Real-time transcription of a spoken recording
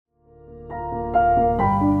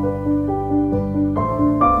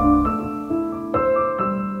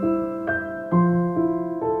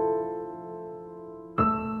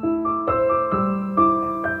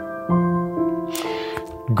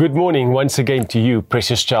Good morning once again to you,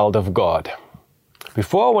 precious child of God.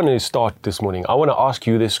 Before I want to start this morning, I want to ask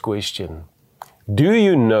you this question. Do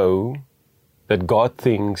you know that God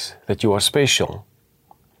thinks that you are special?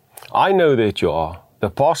 I know that you are. The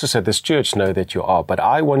pastors at this church know that you are, but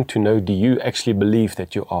I want to know, do you actually believe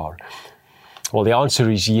that you are? Well, the answer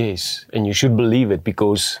is yes, and you should believe it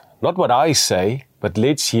because not what I say, but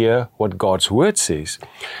let's hear what God's word says.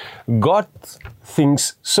 God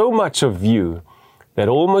thinks so much of you that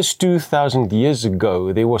almost 2,000 years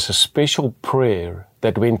ago, there was a special prayer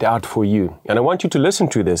that went out for you. And I want you to listen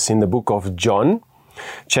to this in the book of John,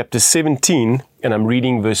 chapter 17, and I'm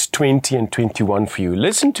reading verse 20 and 21 for you.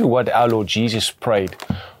 Listen to what our Lord Jesus prayed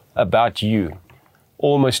about you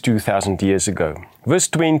almost 2,000 years ago. Verse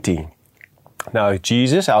 20. Now,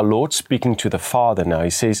 Jesus, our Lord, speaking to the Father now,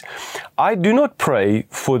 he says, I do not pray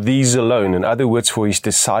for these alone, in other words, for his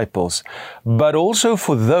disciples, but also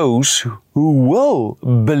for those who will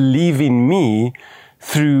believe in me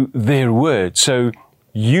through their word. So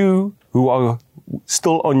you who are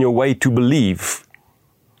still on your way to believe,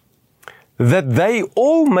 that they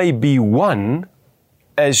all may be one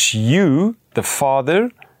as you, the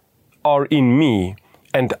Father, are in me,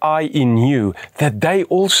 and I in you, that they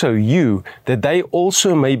also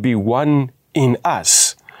may be one in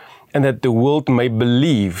us, and that the world may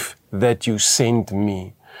believe that you sent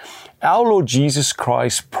me. Our Lord Jesus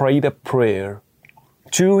Christ prayed a prayer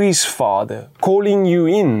to his Father, calling you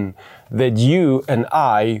in, that you and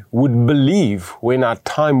I would believe when our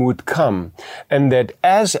time would come, and that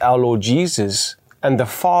as our Lord Jesus and the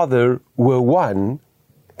Father were one,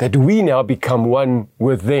 that we now become one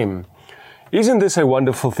with them. Isn't this a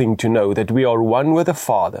wonderful thing to know that we are one with the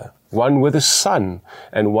Father, one with the Son,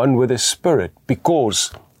 and one with the Spirit,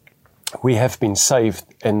 because we have been saved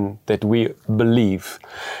and that we believe.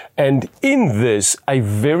 And in this, a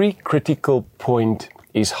very critical point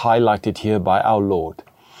is highlighted here by our Lord.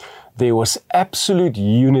 There was absolute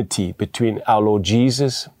unity between our Lord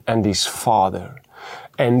Jesus and his Father.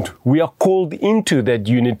 And we are called into that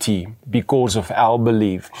unity because of our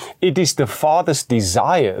belief. It is the Father's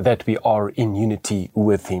desire that we are in unity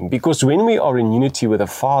with him. Because when we are in unity with the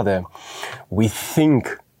Father, we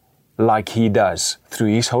think like he does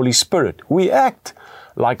through his Holy Spirit. We act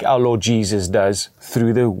like our Lord Jesus does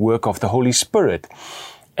through the work of the Holy Spirit.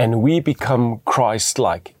 And we become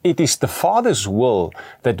Christ-like. It is the Father's will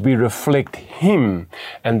that we reflect him.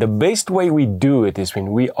 And the best way we do it is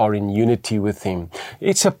when we are in unity with him.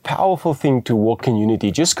 It's a powerful thing to walk in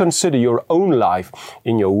unity. Just consider your own life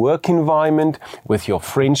in your work environment, with your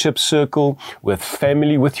friendship circle, with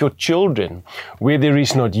family, with your children. Where there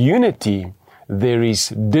is not unity, there is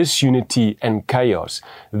disunity and chaos.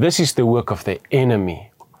 This is the work of the enemy,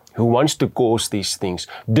 who wants to cause these things.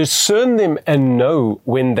 Discern them and know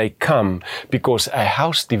when they come, because a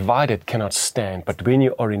house divided cannot stand. But when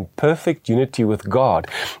you are in perfect unity with God,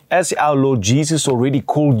 as our Lord Jesus already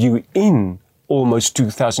called you in almost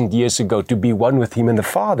 2,000 years ago to be one with him and the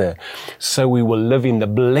Father, so we will live in the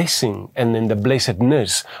blessing and in the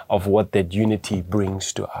blessedness of what that unity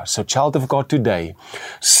brings to us. So child of God, today,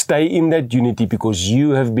 stay in that unity because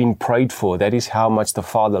you have been prayed for. That is how much the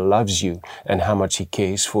Father loves you and how much he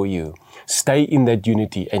cares for you. Stay in that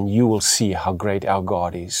unity and you will see how great our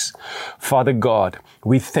God is. Father God,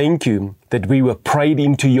 we thank you that we were prayed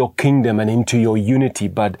into your kingdom and into your unity,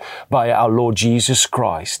 but by our Lord Jesus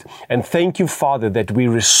Christ. And thank you, Father, that we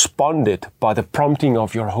responded by the prompting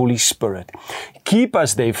of your Holy Spirit. Keep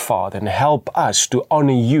us there, Father, and help us to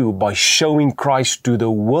honor you by showing Christ to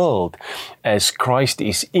the world as Christ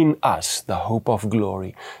is in us, the hope of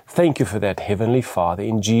glory. Thank you for that, Heavenly Father.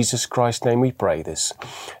 In Jesus Christ's name we pray this.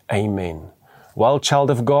 Amen. Well, child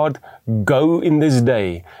of God, go in this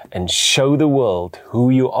day and show the world who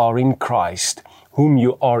you are in Christ, whom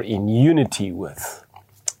you are in unity with.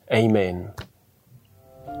 Amen.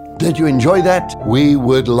 Did you enjoy that? We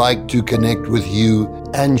would like to connect with you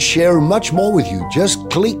and share much more with you. Just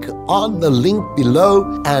click on the link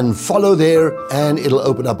below and follow there, and it'll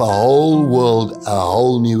open up a whole world, a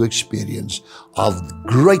whole new experience of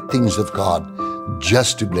great things of God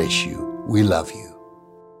just to bless you. We love you.